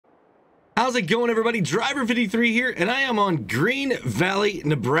How's it going, everybody? Driver 53 here, and I am on Green Valley,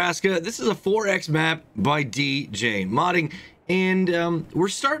 Nebraska. This is a 4X map by DJ Modding, and we're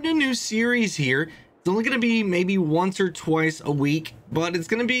starting a new series here. It's only going to be maybe once or twice a week, but it's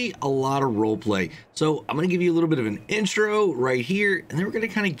going to be a lot of role play. So I'm going to give you a little bit of an intro right here, and then we're going to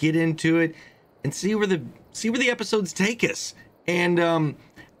kind of get into it and see where the episodes take us. And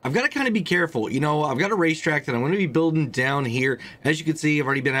I've got to kind of be careful. You know, I've got a racetrack that I'm going to be building down here. As you can see, I've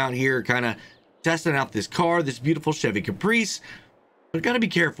already been out here kind of testing out this car, this beautiful Chevy Caprice. But I've got to be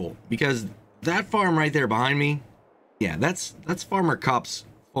careful because that farm right there behind me, yeah, that's Farmer Cop's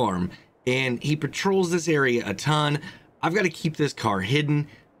farm, and he patrols this area a ton. I've got to keep this car hidden,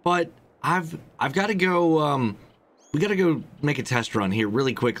 but I've got to go. We got to go make a test run here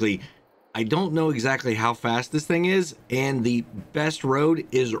really quickly. I don't know exactly how fast this thing is, and the best road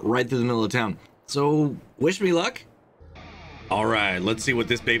is right through the middle of town. So wish me luck. All right, let's see what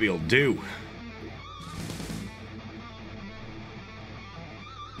this baby will do.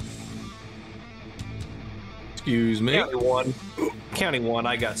 Excuse me. County one,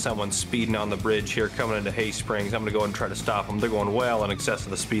 I got someone speeding on the bridge here coming into Hay Springs. I'm gonna go and try to stop them. They're going well in excess of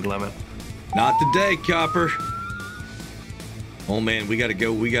the speed limit. Not today, Copper. Oh man, we gotta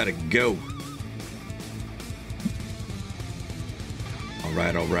go. All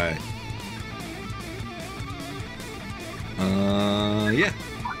right. Yeah.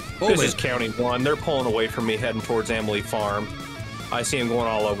 Oh, this is County one. They're pulling away from me, heading towards Emily Farm. I see them going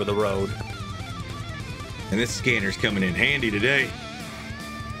all over the road. And this scanner's coming in handy today.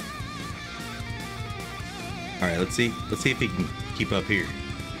 All right, let's see if he can keep up here.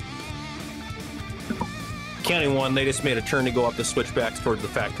 County one, they just made a turn to go up the switchbacks towards the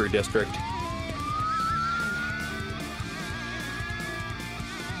factory district.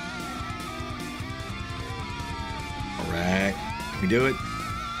 All right, we do it.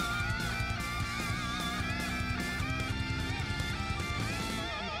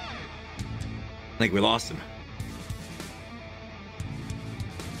 I think we lost him.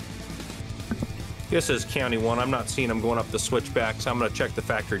 This is County one. I'm not seeing him going up the switchbacks. I'm gonna check the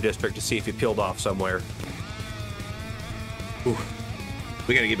factory district to see if he peeled off somewhere. Ooh,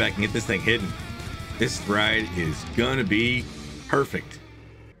 we gotta get back and get this thing hidden. This ride is gonna be perfect.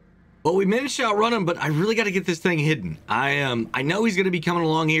 Well, we managed to outrun him, but I really got to get this thing hidden. I know he's gonna be coming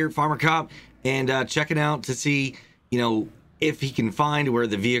along here, Farmer Cop, and checking out to see, you know, if he can find where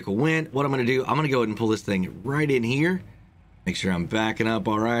the vehicle went. What I'm gonna do, I'm gonna go ahead and pull this thing right in here. Make sure I'm backing up.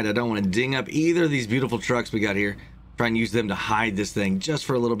 All right, I don't want to ding up either of these beautiful trucks we got here. Try and use them to hide this thing just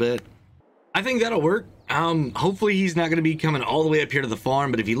for a little bit. I think that'll work. Hopefully he's not going to be coming all the way up here to the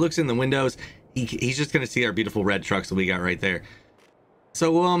farm, but if he looks in the windows, he's just going to see our beautiful red trucks that we got right there.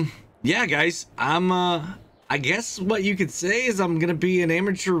 So, yeah, guys, I guess what you could say is I'm going to be an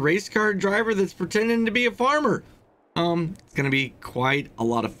amateur race car driver that's pretending to be a farmer. It's going to be quite a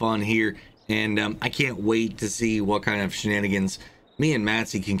lot of fun here, and I can't wait to see what kind of shenanigans me and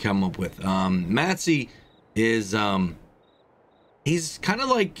Matzy can come up with. Matzy is, he's kind of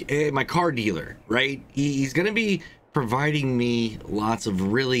like my car dealer, right? He's going to be providing me lots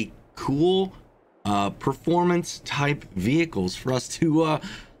of really cool performance type vehicles for us to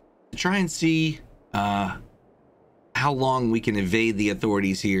try and see how long we can evade the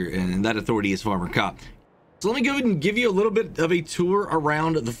authorities here, and that authority is Farmer Cop. So let me go ahead and give you a little bit of a tour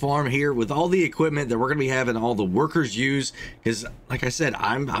around the farm here with all the equipment that we're going to be having all the workers use, because like I said,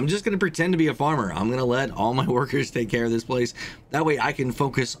 I'm just going to pretend to be a farmer. I'm going to let all my workers take care of this place. That way I can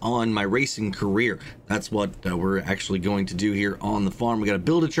focus on my racing career. That's what we're actually going to do here on the farm. We got to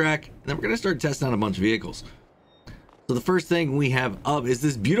build a track, and then we're going to start testing out a bunch of vehicles. So the first thing we have up is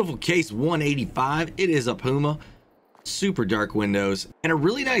this beautiful Case 185. It is a Puma. Super dark windows and a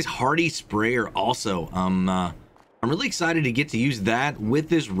really nice hardy sprayer also. I'm really excited to get to use that with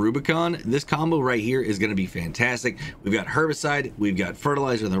this Rubicon. This combo right here is going to be fantastic. We've got herbicide, we've got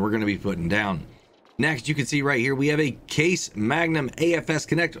fertilizer that we're going to be putting down. Next, you can see right here we have a Case Magnum AFS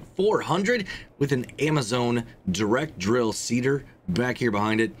Connect 400 with an Amazon direct drill seeder back here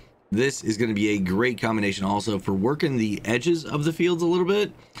behind it. This is going to be a great combination also for working the edges of the fields a little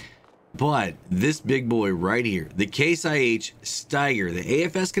bit. But this big boy right here, the Case IH Steiger, the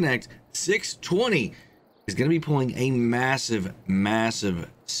AFS Connect 620, is going to be pulling a massive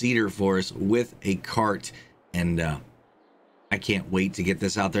seeder for us with a cart. And I can't wait to get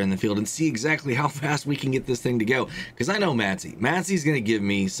this out there in the field and see exactly how fast we can get this thing to go. Because I know Matzy. Matzy's going to give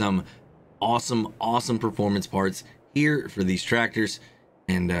me some awesome performance parts here for these tractors.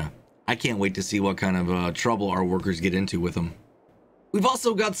 And I can't wait to see what kind of trouble our workers get into with them. We've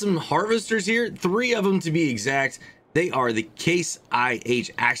also got some harvesters here, 3 of them to be exact. They are the Case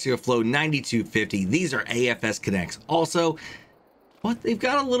IH Axial Flow 9250. These are AFS connects also, but they've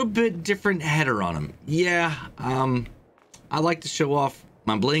got a little bit different header on them. Yeah, I like to show off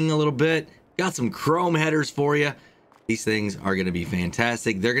my bling a little bit. Got some chrome headers for you. These things are going to be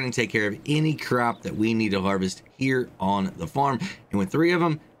fantastic. They're going to take care of any crop that we need to harvest here on the farm. And with 3 of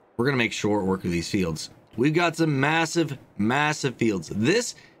them, we're going to make short work of these fields. We've got some massive, massive fields.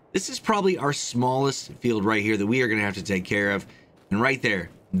 This is probably our smallest field right here that we are going to have to take care of. And right there,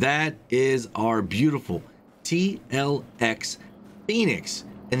 that is our beautiful TLX Phoenix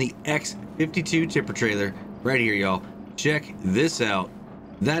and the X52 tipper trailer right here, y'all. Check this out.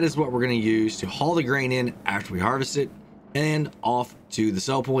 That is what we're going to use to haul the grain in after we harvest it and off to the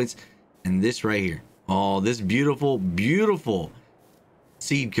sell points. And this right here, oh, this beautiful, beautiful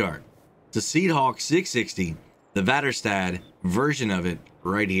seed cart. It's a Seed Hawk 660, the Vatterstad version of it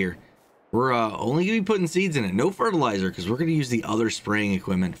right here. We're only going to be putting seeds in it, no fertilizer, because we're going to use the other spraying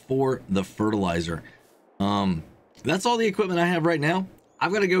equipment for the fertilizer. That's all the equipment I have right now.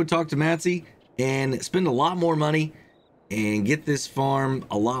 I've got to go talk to Matzy and spend a lot more money and get this farm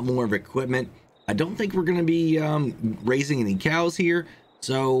a lot more of equipment. I don't think we're going to be raising any cows here,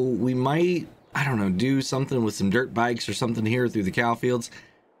 so we might, I don't know, do something with some dirt bikes or something here through the cow fields.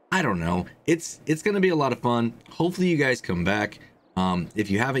 I don't know. It's going to be a lot of fun. Hopefully you guys come back. If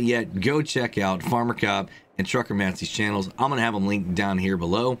you haven't yet, go check out Farmer Cobb and Trucker Matzy's channels. I'm going to have them linked down here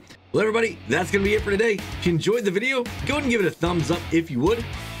below. Well, everybody, that's going to be it for today. If you enjoyed the video, go ahead and give it a thumbs up if you would. If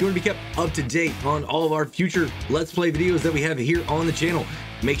you want to be kept up to date on all of our future Let's Play videos that we have here on the channel,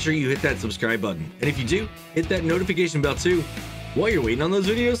 make sure you hit that subscribe button. And if you do, hit that notification bell too. While you're waiting on those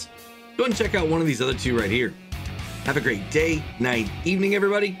videos, go ahead and check out one of these other 2 right here. Have a great day, night, evening,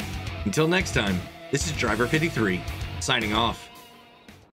 everybody. Until next time, this is Driver 53 signing off.